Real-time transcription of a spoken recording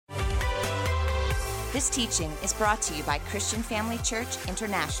This teaching is brought to you by Christian Family Church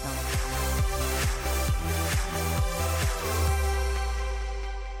International.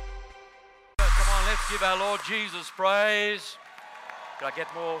 Come on, let's give our Lord Jesus praise. Can I get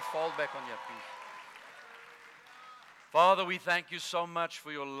more fold back on you, please? Father, we thank you so much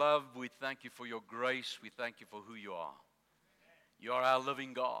for your love. We thank you for your grace. We thank you for who you are. You are our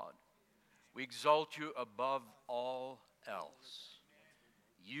living God. We exalt you above all else.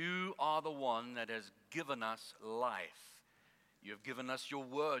 You are the one that has given us life. You have given us your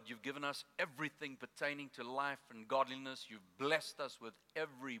word. You've given us everything pertaining to life and godliness. You've blessed us with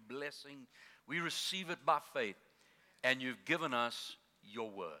every blessing. We receive it by faith. And you've given us your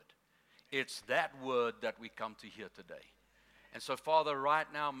word. It's that word that we come to hear today. And so, Father, right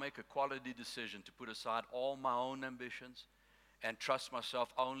now, make a quality decision to put aside all my own ambitions and trust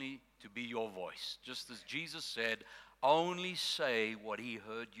myself only to be your voice. Just as Jesus said, only say what he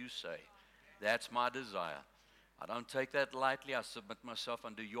heard you say. That's my desire. I don't take that lightly. I submit myself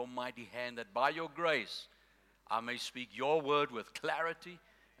under your mighty hand that by your grace I may speak your word with clarity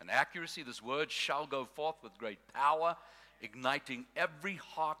and accuracy. This word shall go forth with great power, igniting every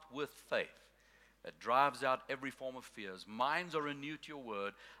heart with faith that drives out every form of fears. Minds are renewed to your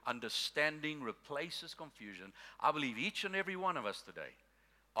word. Understanding replaces confusion. I believe each and every one of us today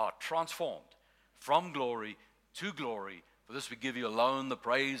are transformed from glory to glory. For this we give you alone the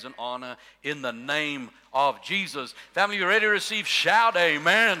praise and honor in the name of Jesus. Family, you ready to receive? Shout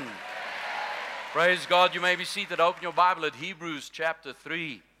amen. Praise God. You may be seated. Open your Bible at Hebrews chapter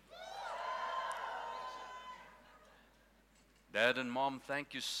 3. Dad and Mom,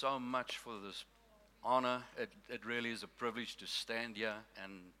 thank you so much for this honor. It really is a privilege to stand here,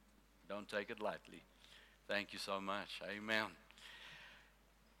 and don't take it lightly. Thank you so much. Amen.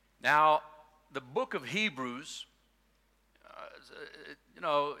 Now, the book of Hebrews,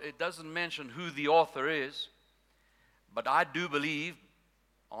 it doesn't mention who the author is, but I do believe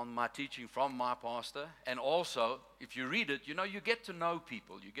on my teaching from my pastor, and also, if you read it, you get to know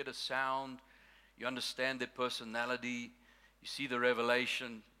people. You get a sound, you understand their personality, you see the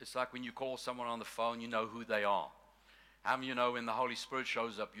revelation. It's like when you call someone on the phone, you know who they are. How many of you know when the Holy Spirit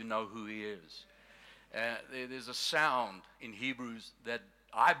shows up, you know who he is? There's a sound in Hebrews that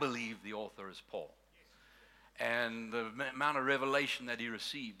I believe the author is Paul. And the amount of revelation that he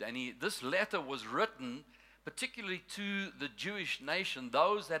received. And this letter was written particularly to the Jewish nation,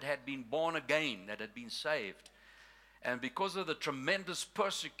 those that had been born again, that had been saved. And because of the tremendous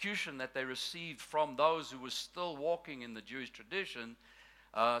persecution that they received from those who were still walking in the Jewish tradition,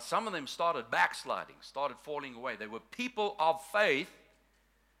 some of them started backsliding, started falling away. They were people of faith,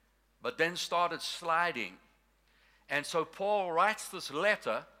 but then started sliding. And so Paul writes this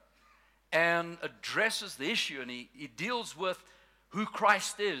letter and addresses the issue, and he deals with who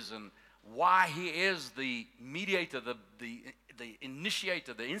Christ is and why he is the mediator, the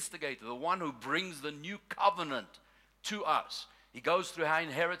initiator, the instigator, the one who brings the new covenant to us. He goes through how he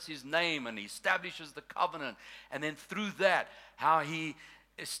inherits his name and he establishes the covenant, and then through that how he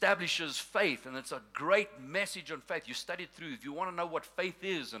establishes faith. And it's a great message on faith. You study it through. If you want to know what faith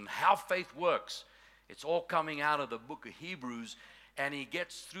is and how faith works, it's all coming out of the book of Hebrews. And he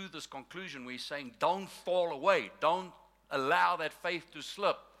gets through this conclusion where he's saying, don't fall away. Don't allow that faith to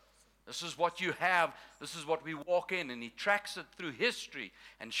slip. This is what you have. This is what we walk in. And he tracks it through history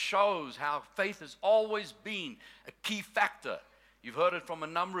and shows how faith has always been a key factor. You've heard it from a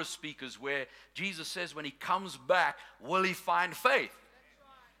number of speakers where Jesus says when he comes back, will he find faith?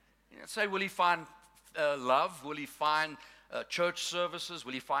 You know, say, will he find love? Will he find church services?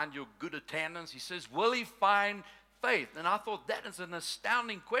 Will he find your good attendance? He says, will he find faith? And I thought that is an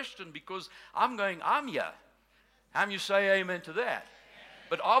astounding question, because I'm here. How many you say amen to that?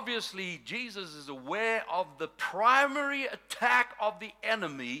 But obviously, Jesus is aware of the primary attack of the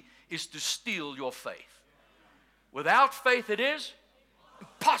enemy is to steal your faith. Without faith, it is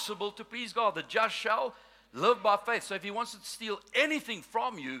impossible to please God. The just shall live by faith. So if he wants to steal anything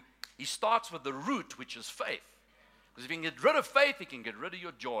from you, he starts with the root, which is faith. Because if he can get rid of faith, he can get rid of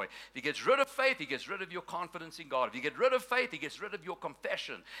your joy. If he gets rid of faith, he gets rid of your confidence in God. If you get rid of faith, he gets rid of your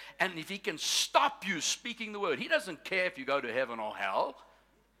confession. And if he can stop you speaking the word, he doesn't care if you go to heaven or hell.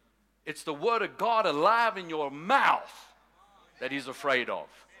 It's the word of God alive in your mouth that he's afraid of.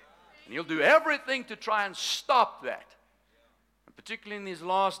 And he'll do everything to try and stop that. And particularly in these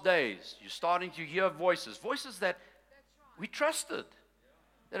last days, you're starting to hear voices that we trusted,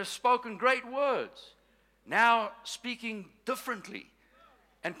 that have spoken great words, now speaking differently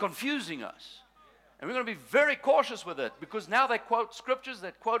and confusing us. And we're going to be very cautious with it, because now they quote scriptures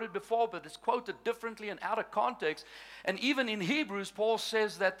that quoted before, but it's quoted differently and out of context. And even in Hebrews, Paul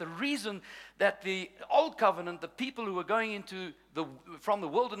says that the reason that the old covenant, the people who were going from the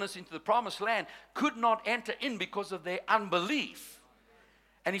wilderness into the promised land, could not enter in because of their unbelief.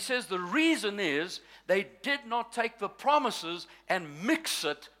 And he says the reason is they did not take the promises and mix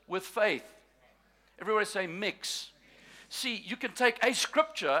it with faith. Everybody say mix. See, you can take a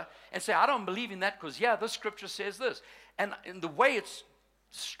scripture and say, I don't believe in that because, yeah, this scripture says this. And in the way it's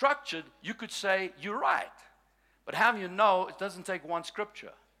structured, you could say, you're right. But how do you know it doesn't take one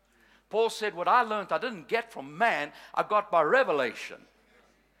scripture? Paul said, what I learned, I didn't get from man, I got by revelation.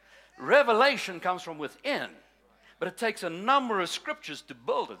 Revelation comes from within, but it takes a number of scriptures to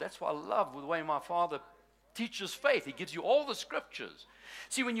build it. That's why I love the way my father teaches faith. He gives you all the scriptures.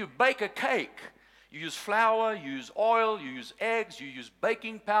 See, when you bake a cake, you use flour, you use oil, you use eggs, you use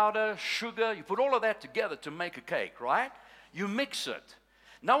baking powder, sugar. You put all of that together to make a cake, right? You mix it.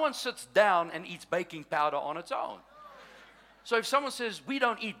 No one sits down and eats baking powder on its own. So if someone says, we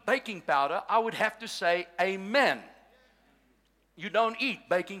don't eat baking powder, I would have to say, amen. You don't eat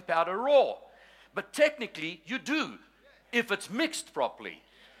baking powder raw. But technically, you do, if it's mixed properly.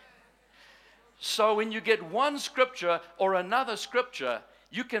 So when you get one scripture or another scripture,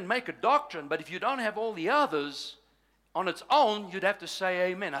 you can make a doctrine, but if you don't have all the others on its own, you'd have to say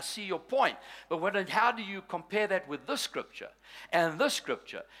amen. I see your point. But how do you compare that with this scripture and this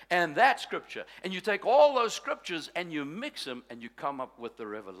scripture and that scripture? And you take all those scriptures and you mix them and you come up with the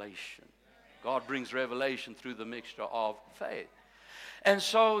revelation. God brings revelation through the mixture of faith. And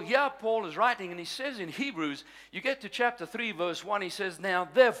so, yeah, Paul is writing, and he says in Hebrews, you get to chapter 3, verse 1, he says, now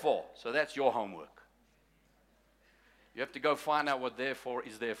therefore, so that's your homework. You have to go find out what therefore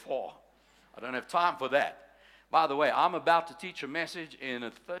is there for. I don't have time for that. By the way, I'm about to teach a message in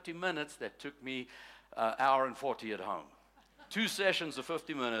 30 minutes that took me an hour and 40 at home. 2 sessions of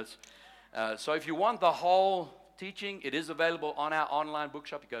 50 minutes. So if you want the whole teaching, it is available on our online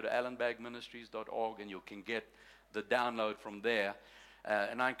bookshop. You go to allenbagministries.org and you can get the download from there.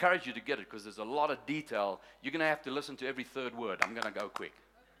 And I encourage you to get it because there's a lot of detail. You're going to have to listen to every third word. I'm going to go quick.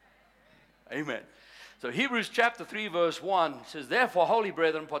 Amen. So Hebrews chapter 3 verse 1 says, therefore, holy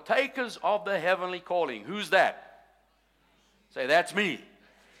brethren, partakers of the heavenly calling. Who's that? Say, that's me.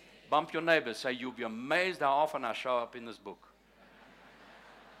 Bump your neighbor. Say, you'll be amazed how often I show up in this book.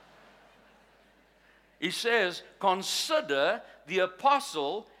 He says, consider the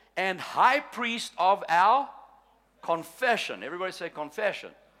apostle and high priest of our confession. Everybody say confession.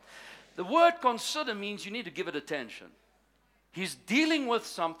 The word consider means you need to give it attention. He's dealing with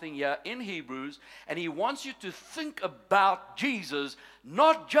something here in Hebrews, and he wants you to think about Jesus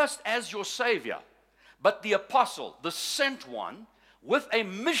not just as your Savior, but the apostle, the sent one, with a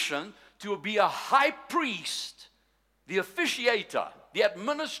mission to be a high priest, the officiator, the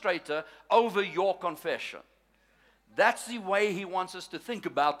administrator over your confession. That's the way he wants us to think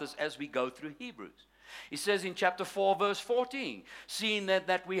about this as we go through Hebrews. He says in chapter 4, verse 14, seeing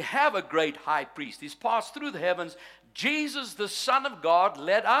that we have a great high priest, he's passed through the heavens, Jesus, the Son of God,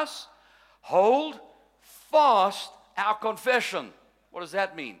 let us hold fast our confession. What does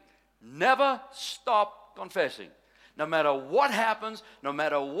that mean? Never stop confessing. No matter what happens, no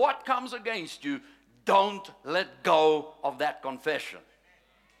matter what comes against you, don't let go of that confession.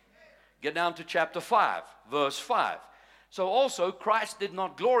 Get down to chapter 5, verse 5. So also Christ did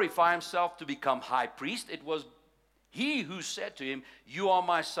not glorify himself to become high priest. It was he who said to him, you are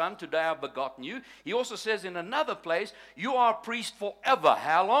my son, today I have begotten you. He also says in another place, you are a priest forever.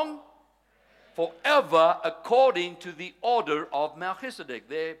 How long? Forever, according to the order of Melchizedek.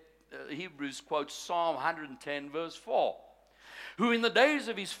 There, Hebrews quotes Psalm 110, verse 4. Who in the days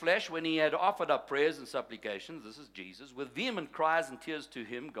of his flesh, when he had offered up prayers and supplications, this is Jesus, with vehement cries and tears to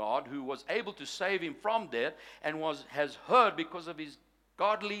him, God, who was able to save him from death, and has heard because of his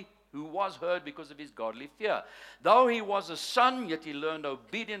godly fear. Though he was a son, yet he learned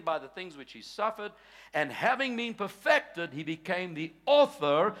obedient by the things which he suffered, and having been perfected, he became the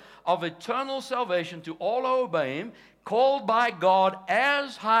author of eternal salvation to all who obey him, called by God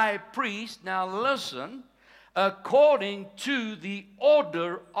as high priest. Now listen, according to the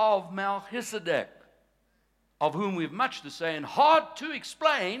order of Melchizedek, of whom we have much to say and hard to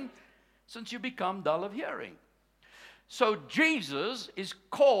explain, since you become dull of hearing. So Jesus is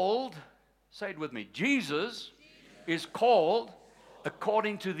called, say it with me, Jesus is called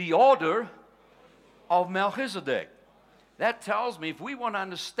according to the order of Melchizedek. That tells me if we want to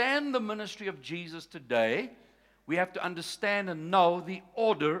understand the ministry of Jesus today, we have to understand and know the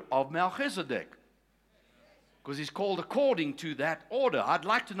order of Melchizedek. Because he's called according to that order. I'd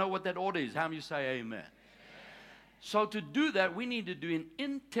like to know what that order is. How many of you say amen? So to do that, we need to do an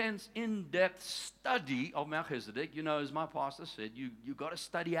intense, in-depth study of Melchizedek. You know, as my pastor said, you got to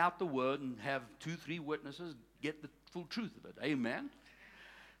study out the word and have 2-3 witnesses get the full truth of it. Amen?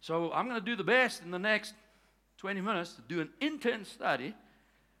 So I'm going to do the best in the next 20 minutes to do an intense study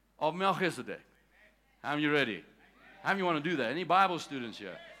of Melchizedek. How many of you ready? How many of you want to do that? Any Bible students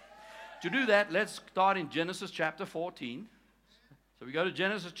here? To do that, let's start in Genesis chapter 14. So we go to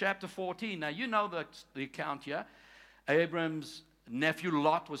Genesis chapter 14. Now, you know the account here. Abram's nephew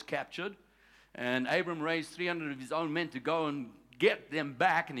Lot was captured, and Abram raised 300 of his own men to go and get them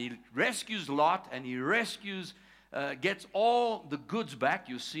back, and he rescues Lot, and he gets all the goods back.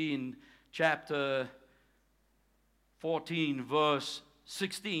 You see in chapter 14, verse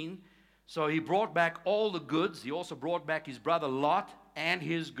 16. So he brought back all the goods. He also brought back his brother Lot and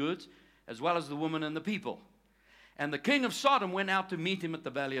his goods, as well as the woman and the people. And the king of Sodom went out to meet him at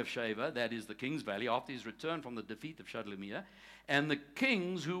the valley of Shaveh, that is the king's valley, after his return from the defeat of Chedorlaomer, and the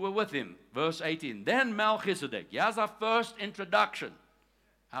kings who were with him. Verse 18. Then Melchizedek. Here's our first introduction.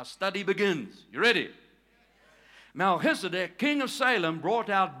 Our study begins. You ready? Melchizedek, king of Salem, brought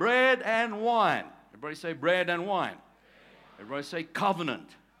out bread and wine. Everybody say bread and wine. Everybody say covenant.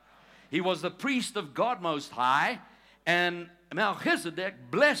 He was the priest of God Most High, and Melchizedek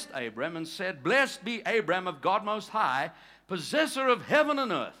blessed Abram and said, Blessed be Abram of God Most High, possessor of heaven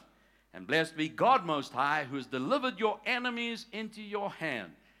and earth. And blessed be God Most High, who has delivered your enemies into your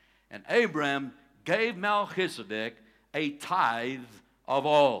hand. And Abram gave Melchizedek a tithe of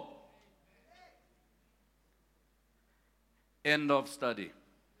all. End of study.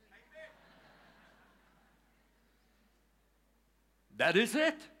 That is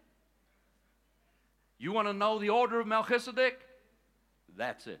it. You want to know the order of Melchizedek?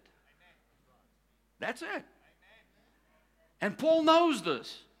 That's it. That's it. And Paul knows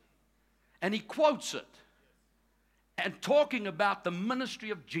this. And he quotes it. And talking about the ministry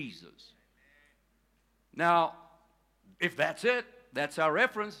of Jesus. Now, if that's it, that's our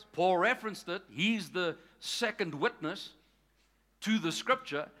reference. Paul referenced it. He's the second witness to the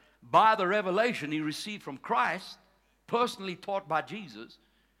scripture by the revelation he received from Christ, personally taught by Jesus.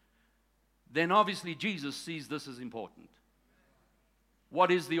 Then obviously Jesus sees this as important.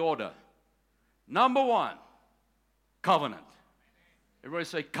 What is the order? Number one, covenant. Everybody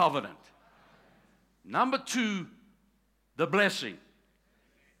say covenant. Number two, the blessing.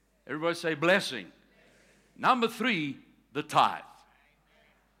 Everybody say blessing. Number three, the tithe.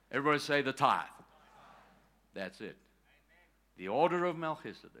 Everybody say the tithe. That's it. The order of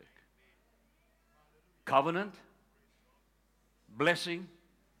Melchizedek. Covenant, blessing,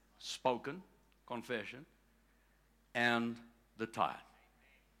 spoken, confession, and the tithe.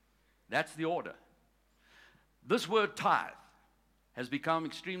 That's the order. This word tithe has become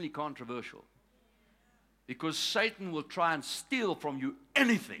extremely controversial because Satan will try and steal from you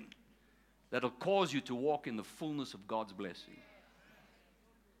anything that will cause you to walk in the fullness of God's blessing.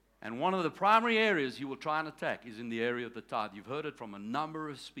 And one of the primary areas he will try and attack is in the area of the tithe. You've heard it from a number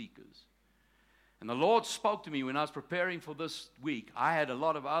of speakers. And the Lord spoke to me when I was preparing for this week. I had a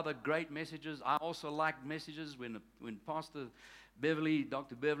lot of other great messages. I also like messages when Pastor Beverly,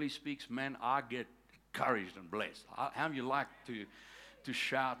 Dr. Beverly speaks. Man, I get encouraged and blessed. How many of you like to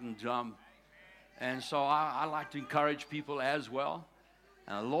shout and jump? And so I like to encourage people as well.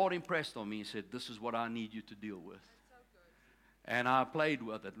 And the Lord impressed on me and said, this is what I need you to deal with. And I played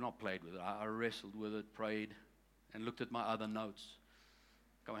with it, I wrestled with it, prayed, and looked at my other notes.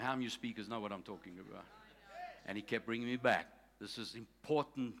 Come on, how many speakers know what I'm talking about? And he kept bringing me back. This is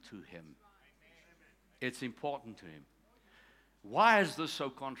important to him. It's important to him. Why is this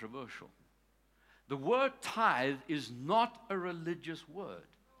so controversial? The word tithe is not a religious word.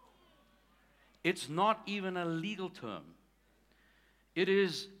 It's not even a legal term. It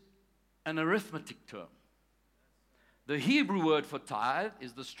is an arithmetic term. The Hebrew word for tithe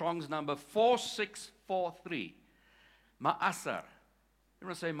is the Strong's number 4643. Ma'asar.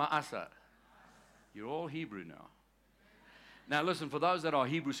 Everyone say ma'asar. You're all Hebrew now. Now listen, for those that are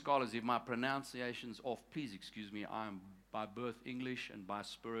Hebrew scholars, if my pronunciation's off, please excuse me. I am by birth English and by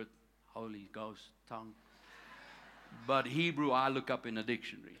spirit Holy Ghost tongue. But Hebrew I look up in a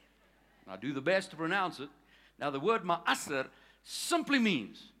dictionary. I do the best to pronounce it. Now the word ma'asar simply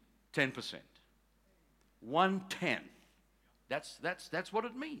means 10%. 1/10. That's what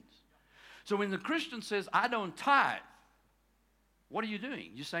it means. So when the Christian says, I don't tithe, what are you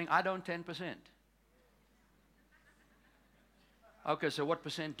doing? You're saying, I don't 10%. Okay, so what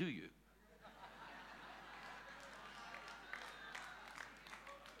percent do you?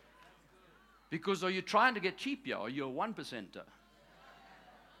 Because are you trying to get cheap here? Are you a 1%er?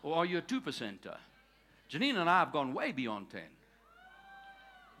 Or are you a 2%er? Janine and I have gone way beyond 10.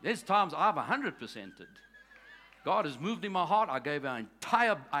 There's times I've 100%ed. God has moved in my heart.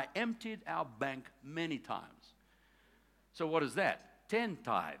 I emptied our bank many times. So what is that? 10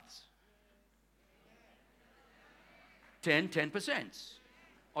 tithes. 10%.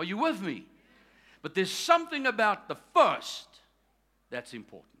 Are you with me? But there's something about the first that's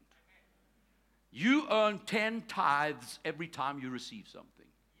important. You earn 10 tithes every time you receive something.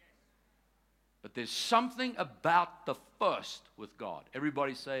 But there's something about the first with God.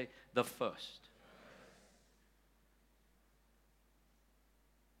 Everybody say, the first.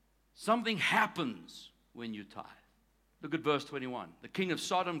 Something happens when you tithe. Look at verse 21. The king of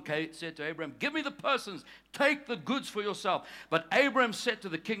Sodom said to Abraham, give me the persons, take the goods for yourself. But Abraham said to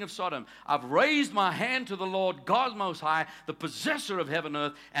the king of Sodom, I've raised my hand to the Lord, God Most High, the possessor of heaven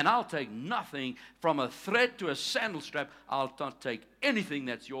and earth, and I'll take nothing from a thread to a sandal strap. I'll not take anything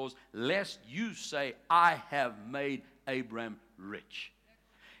that's yours, lest you say, I have made Abraham rich.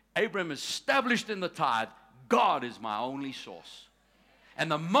 Abraham established in the tithe, God is my only source. And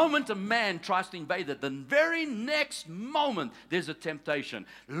the moment a man tries to invade it, the very next moment there's a temptation.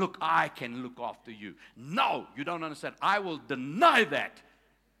 Look, I can look after you. No, you don't understand. I will deny that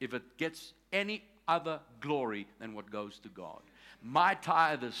if it gets any other glory than what goes to God. My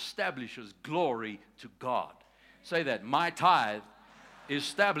tithe establishes glory to God. Say that. My tithe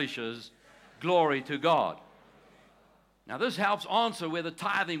establishes glory to God. Now this helps answer whether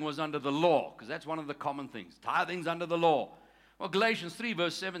tithing was under the law, because that's one of the common things. Tithing's under the law. Well, Galatians 3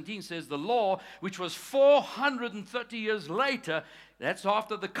 verse 17 says the law, which was 430 years later, that's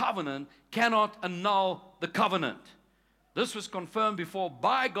after the covenant, cannot annul the covenant. This was confirmed before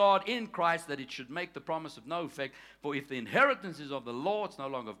by God in Christ that it should make the promise of no effect. For if the inheritance is of the law, it's no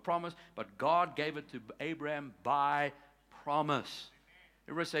longer of promise, but God gave it to Abraham by promise.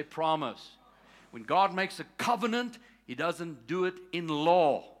 Everybody say promise. When God makes a covenant, He doesn't do it in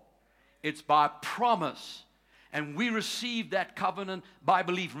law. It's by promise. And we receive that covenant by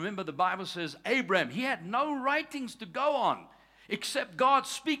belief. Remember, the Bible says Abraham, he had no writings to go on except God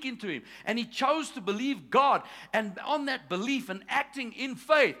speaking to him. And he chose to believe God. And on that belief and acting in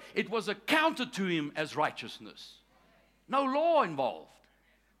faith, it was accounted to him as righteousness. No law involved.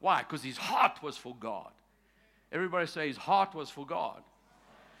 Why? Because his heart was for God. Everybody say his heart was for God.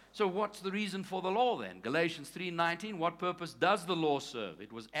 So what's the reason for the law then? Galatians 3:19, what purpose does the law serve?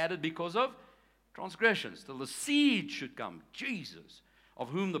 It was added because of transgressions, till the seed should come, Jesus, of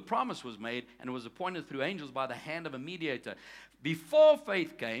whom the promise was made, and was appointed through angels by the hand of a mediator. Before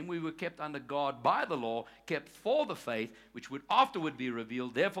faith came, we were kept under God by the law, kept for the faith, which would afterward be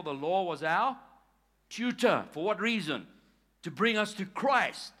revealed. Therefore the law was our tutor. For what reason? To bring us to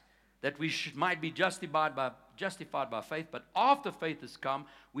Christ, that we might be justified by faith. But after faith has come,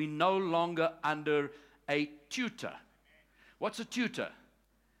 we no longer under a tutor. What's a tutor?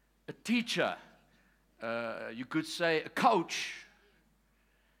 A teacher. You could say a coach.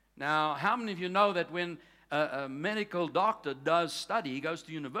 Now, how many of you know that when a medical doctor does study, he goes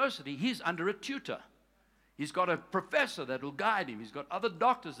to university, he's under a tutor. He's got a professor that will guide him. He's got other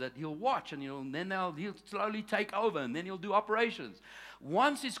doctors that he'll watch, and he'll slowly take over, and then he'll do operations.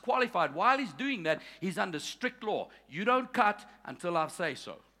 Once he's qualified, while he's doing that, he's under strict law. You don't cut until I say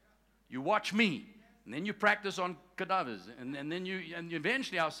so. You watch me. And then you practice on cadavers. And then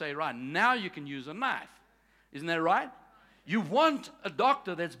eventually I'll say, right, now you can use a knife. Isn't that right? You want a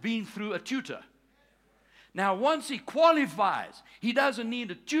doctor that's been through a tutor. Now, once he qualifies, he doesn't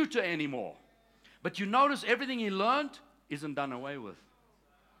need a tutor anymore. But you notice everything he learned isn't done away with.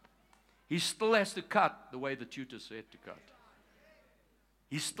 He still has to cut the way the tutor said to cut.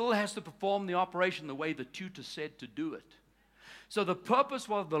 He still has to perform the operation the way the tutor said to do it. So the purpose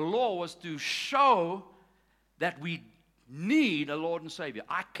of the law was to show that we need a Lord and Savior.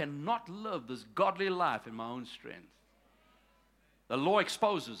 I cannot live this godly life in my own strength. The law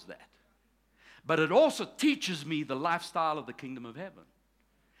exposes that. But it also teaches me the lifestyle of the kingdom of heaven.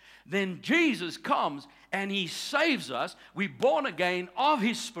 Then Jesus comes and He saves us. We're born again of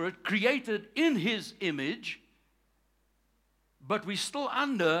His Spirit, created in His image. But we're still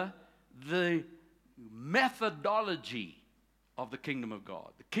under the methodology of the kingdom of God.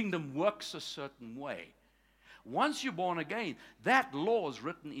 The kingdom works a certain way. Once you're born again, that law is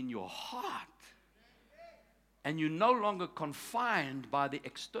written in your heart. And you're no longer confined by the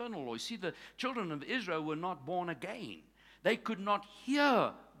external law. You see, the children of Israel were not born again. They could not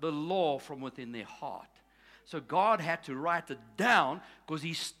hear the law from within their heart. So God had to write it down because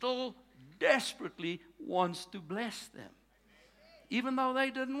He still desperately wants to bless them. even though they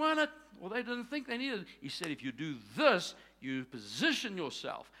didn't want it or they didn't think they needed it. He said, if you do this, you position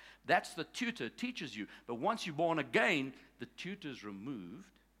yourself. That's the tutor teaches you. But once you're born again, the tutor's removed,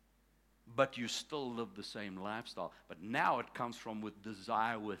 but you still live the same lifestyle. But now it comes from with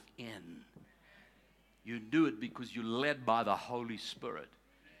desire within. You do it because you're led by the Holy Spirit.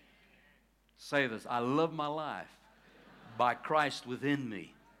 Say this, I live my life by Christ within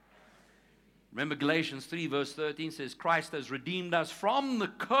me. Remember Galatians 3 verse 13 says, Christ has redeemed us from the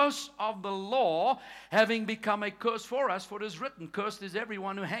curse of the law, having become a curse for us, for it is written, cursed is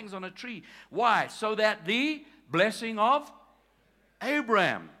everyone who hangs on a tree. Why? So that the blessing of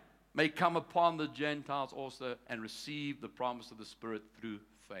Abraham may come upon the Gentiles also and receive the promise of the Spirit through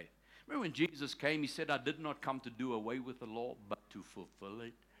faith. Remember when Jesus came, he said, I did not come to do away with the law, but to fulfill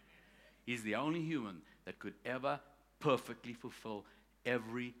it. He's the only human that could ever perfectly fulfill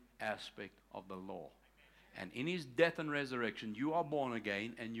every aspect of the law. And in his death and resurrection, you are born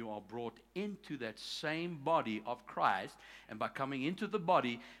again and you are brought into that same body of Christ. And by coming into the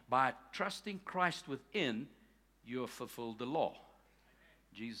body, by trusting Christ within, you have fulfilled the law.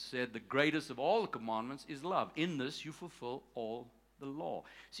 Jesus said the greatest of all the commandments is love. In this, you fulfill all the law.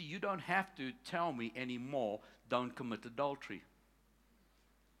 See, you don't have to tell me anymore, don't commit adultery.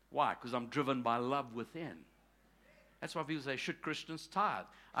 Why? Because I'm driven by love within. That's why people say, should Christians tithe?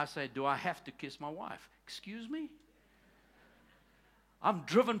 I say, do I have to kiss my wife? Excuse me? I'm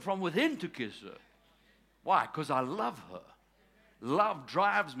driven from within to kiss her. Why? Because I love her. Love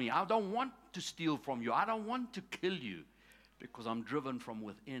drives me. I don't want to steal from you. I don't want to kill you because I'm driven from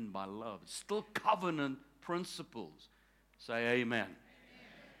within by love. It's still covenant principles. Say amen.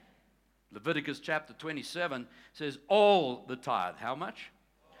 Leviticus chapter 27 says all the tithe. How much?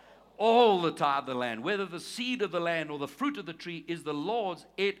 All the tithe of the land, whether the seed of the land or the fruit of the tree is the Lord's,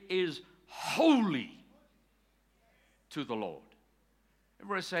 it is holy to the Lord.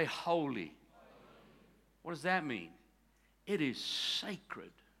 Everybody say holy. What does that mean? It is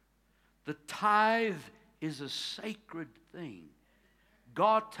sacred. The tithe is a sacred thing.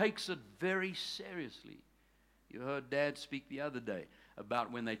 God takes it very seriously. You heard Dad speak the other day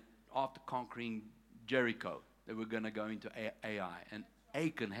about when they, after conquering Jericho, they were going to go into Ai. And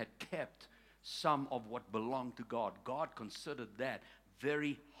Achan had kept some of what belonged to God. God considered that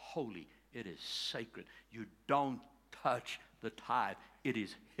very holy. It is sacred. You don't touch the tithe. It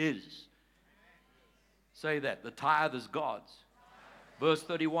is His. Say that. The tithe is God's. Verse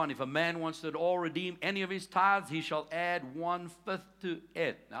 31, if a man wants to at all redeem any of his tithes, he shall add 1/5 to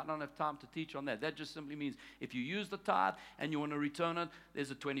it. Now, I don't have time to teach on that. That just simply means if you use the tithe and you want to return it,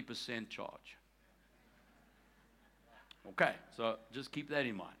 there's a 20% charge. Okay, so just keep that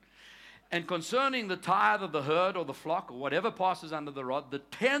in mind. And concerning the tithe of the herd or the flock or whatever passes under the rod, the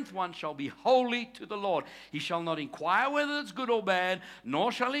 10th one shall be holy to the Lord. He shall not inquire whether it's good or bad,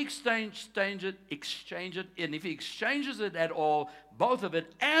 nor shall he exchange it. And if he exchanges it at all, both of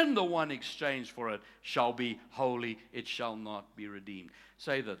it and the one exchanged for it shall be holy. It shall not be redeemed.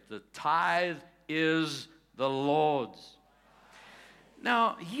 Say that the tithe is the Lord's.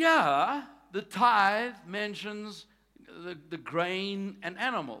 Now, here, the tithe mentions the grain and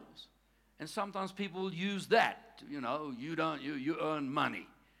animals. And sometimes people use that. You know, you earn money.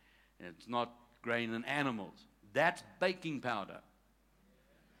 It's not grain and animals. That's baking powder.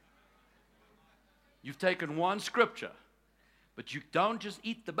 You've taken one scripture, but you don't just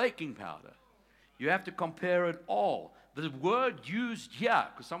eat the baking powder. You have to compare it all. The word used here,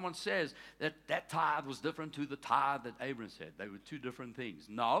 because someone says that tithe was different to the tithe that Abraham said. They were two different things.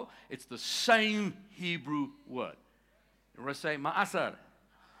 No, it's the same Hebrew word. You want to say ma'asar?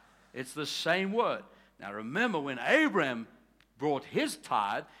 It's the same word. Now remember, when Abraham brought his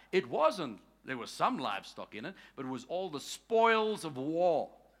tithe, it wasn't, there was some livestock in it, but it was all the spoils of war.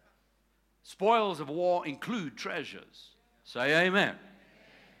 Spoils of war include treasures. Say amen.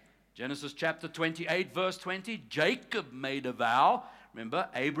 Genesis chapter 28, verse 20, Jacob made a vow. Remember,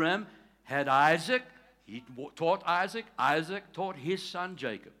 Abraham had Isaac. He taught Isaac. Isaac taught his son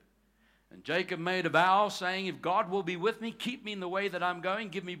Jacob. And Jacob made a vow, saying, if God will be with me, keep me in the way that I'm going,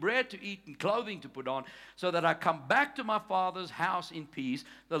 give me bread to eat and clothing to put on, so that I come back to my father's house in peace,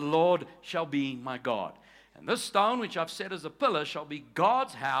 the Lord shall be my God. And this stone, which I've set as a pillar, shall be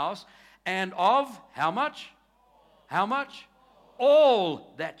God's house, and of how much? How much?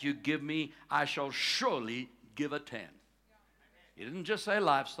 All that you give me, I shall surely give a tenth. He didn't just say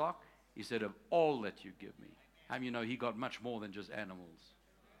livestock. He said, of all that you give me. How many of you know he got much more than just animals?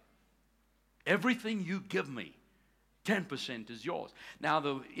 Everything you give me, 10% is yours. Now,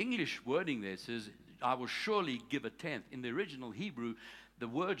 the English wording there says, I will surely give a tenth. In the original Hebrew, the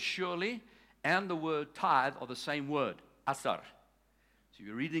word surely and the word tithe are the same word, asar. So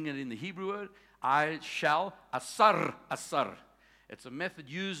you're reading it in the Hebrew word, I shall, asar, asar. It's a method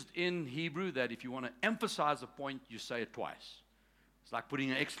used in Hebrew that if you want to emphasize a point, you say it twice. It's like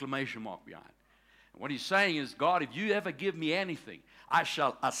putting an exclamation mark behind. And what he's saying is, God, if you ever give me anything, I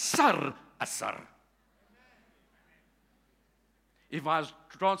shall asar, asar. If I was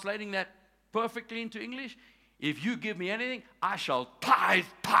translating that perfectly into English, if you give me anything, I shall tithe,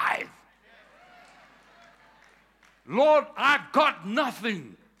 tithe. Lord, I've got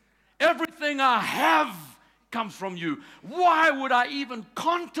nothing. Everything I have comes from you. Why would I even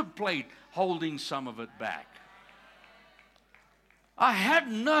contemplate holding some of it back? I had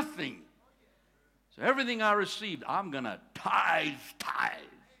nothing. So everything I received, I'm going to tithe, tithe.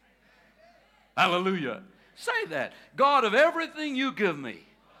 Hallelujah. Say that. God, of everything you give me,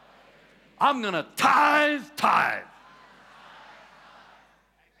 I'm going to tithe, tithe.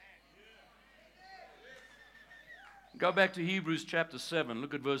 Go back to Hebrews chapter 7.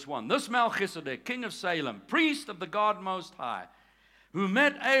 Look at verse 1. This Melchizedek, king of Salem, priest of the God Most High, who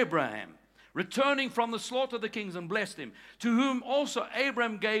met Abraham, returning from the slaughter of the kings, and blessed him, to whom also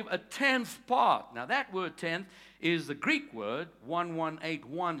Abraham gave a 10th part. Now that word 10th is the Greek word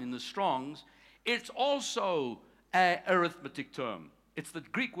 1181 in the Strongs. It's also an arithmetic term. It's the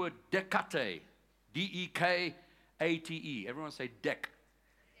Greek word dekate, D-E-K-A-T-E. Everyone say dek.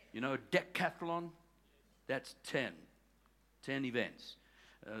 You know, decathlon? That's 10. 10 events.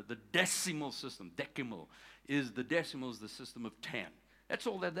 The decimal system, decimal, is the system of 10. That's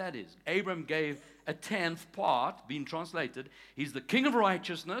all that is. Abram gave a 10th part, being translated. He's the king of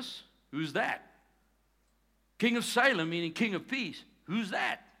righteousness. Who's that? King of Salem, meaning king of peace. Who's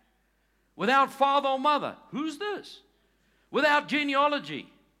that? Without father or mother. Who's this? Without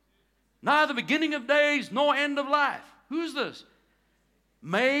genealogy. Neither beginning of days nor end of life. Who's this?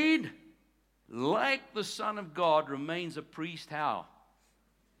 Made like the Son of God, remains a priest. How?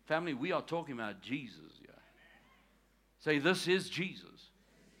 Family, we are talking about Jesus. Yeah. Say, this is Jesus.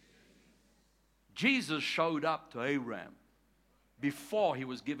 Jesus showed up to Abraham before he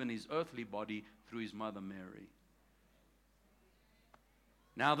was given his earthly body through his mother Mary.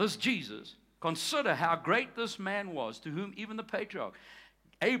 Now this Jesus, consider how great this man was, to whom even the patriarch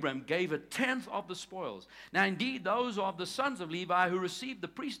Abram gave a 10th of the spoils. Now indeed, those of the sons of Levi who received the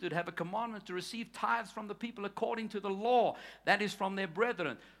priesthood have a commandment to receive tithes from the people according to the law, that is from their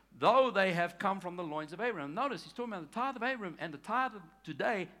brethren, though they have come from the loins of Abraham. Notice he's talking about the tithe of Abraham and the tithe of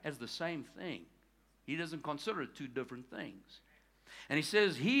today as the same thing. He doesn't consider it two different things. And he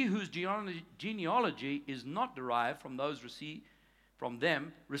says, he whose genealogy is not derived from those received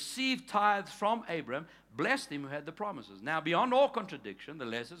tithes from Abraham, blessed him who had the promises. Now, beyond all contradiction, the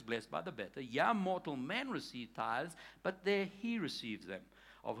less is blessed by the better. Young mortal men receive tithes, but there he receives them,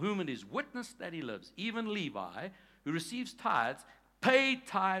 of whom it is witnessed that he lives. Even Levi, who receives tithes, paid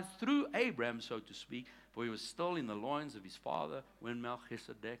tithes through Abraham, so to speak, for he was still in the loins of his father when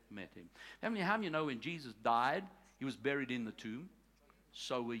Melchizedek met him. How many of you know when Jesus died, he was buried in the tomb?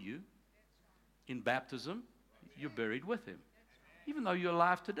 So were you. In baptism, you're buried with him, even though you're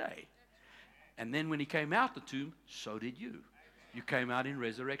alive today. And then when he came out the tomb, so did you. You came out in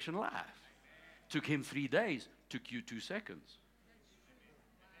resurrection life. Took him 3 days, took you 2 seconds.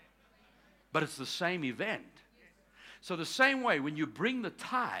 But it's the same event. So the same way, when you bring the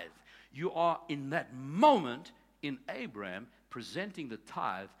tithe, you are in that moment in Abraham presenting the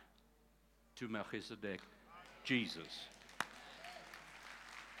tithe to Melchizedek, Jesus.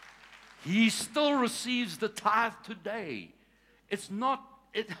 He still receives the tithe today. It's not,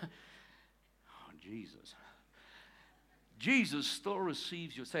 Jesus. Jesus still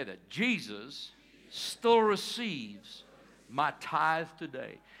receives, you say that, Jesus still receives my tithe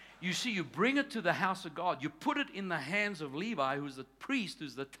today. You see, you bring it to the house of God. You put it in the hands of Levi, who's the priest,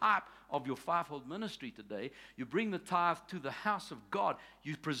 who's the type of your fivefold ministry today. You bring the tithe to the house of God.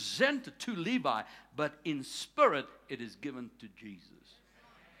 You present it to Levi, but in spirit, it is given to Jesus.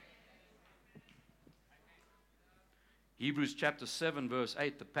 Hebrews chapter 7, verse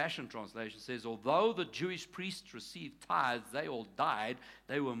 8, the Passion Translation says, although the Jewish priests received tithes, they all died,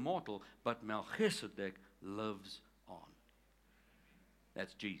 they were mortal, but Melchizedek lives on.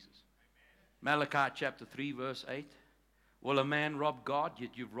 That's Jesus. Malachi chapter 3, verse 8. Will a man rob God? Yet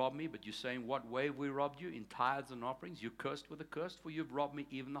you've robbed me. But you're saying, what way have we robbed you? In tithes and offerings. You're cursed with a curse, for you've robbed me,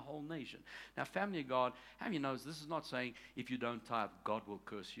 even the whole nation. Now, family of God, how many knows this is not saying if you don't tithe, God will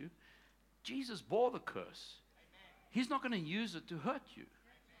curse you. Jesus bore the curse. He's not going to use it to hurt you.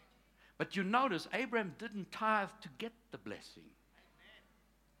 But you notice, Abraham didn't tithe to get the blessing.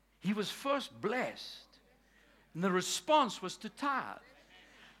 He was first blessed. And the response was to tithe.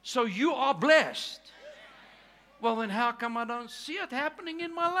 So you are blessed. Well, then how come I don't see it happening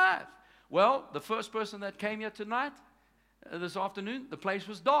in my life? Well, the first person that came here tonight, this afternoon, the place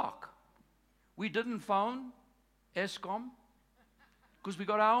was dark. We didn't phone Eskom because we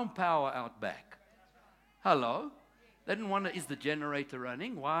got our own power out back. Hello? They didn't wonder, is the generator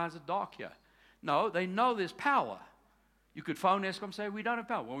running? Why is it dark here? No, they know there's power. You could phone Eskom and say, we don't have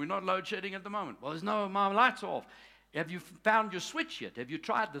power. Well, we're not load shedding at the moment. Well, my lights are off. Have you found your switch yet? Have you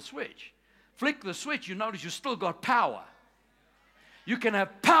tried the switch? Flick the switch, you notice you still got power. You can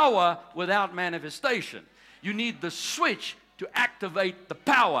have power without manifestation. You need the switch to activate the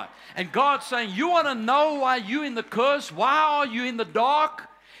power. And God's saying, you want to know why you're in the curse? Why are you in the dark?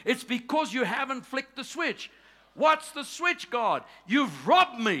 It's because you haven't flicked the switch. What's the switch, God? You've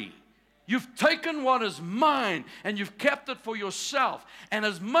robbed me. You've taken what is mine and you've kept it for yourself. And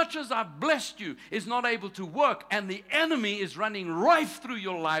as much as I've blessed you, it's not able to work. And the enemy is running rife through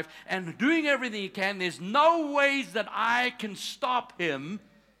your life and doing everything he can. There's no ways that I can stop him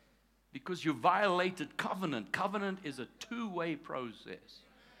because you violated covenant. Covenant is a two-way process.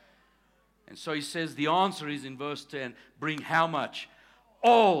 And so he says the answer is in verse 10, bring how much?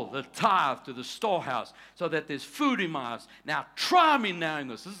 All the tithe to the storehouse so that there's food in my house. Now try me now in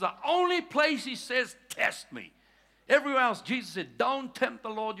this. This is the only place he says, test me. Everywhere else, Jesus said, don't tempt the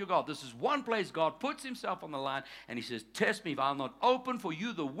Lord your God. This is one place God puts himself on the line and he says, test me if I'll not open for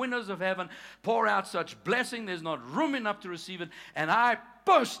you the windows of heaven, pour out such blessing, there's not room enough to receive it, and I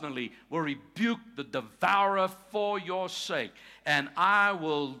personally will rebuke the devourer for your sake. And I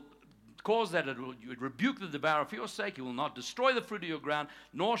will cause that you would rebuke the devourer for your sake. He will not destroy the fruit of your ground,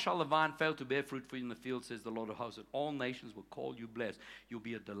 nor shall the vine fail to bear fruit for you in the field, says the Lord of hosts. And all nations will call you blessed. You'll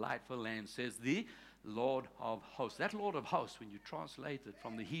be a delightful land, says the Lord of hosts. That Lord of hosts, when you translate it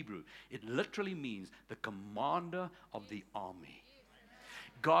from the Hebrew, it literally means the commander of the army.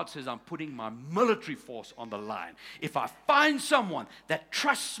 God says, I'm putting my military force on the line. If I find someone that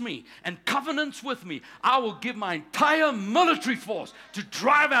trusts me and covenants with me, I will give my entire military force to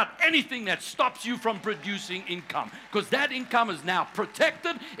drive out anything that stops you from producing income. Because that income is now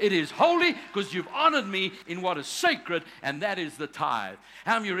protected. It is holy because you've honored me in what is sacred, and that is the tithe.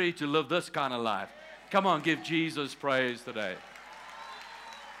 How many are ready to live this kind of life? Come on, give Jesus praise today.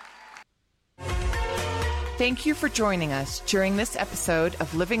 Thank you for joining us during this episode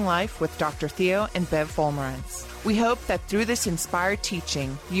of Living Life with Dr. Theo and Bev Wolmarans. We hope that through this inspired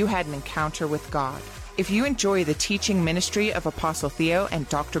teaching, you had an encounter with God. If you enjoy the teaching ministry of Apostle Theo and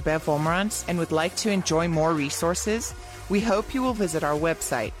Dr. Bev Wolmarans and would like to enjoy more resources, we hope you will visit our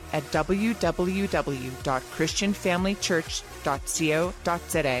website at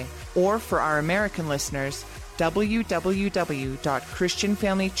www.christianfamilychurch.co.za, or for our American listeners,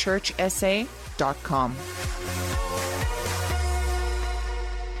 www.christianfamilychurchsa.com.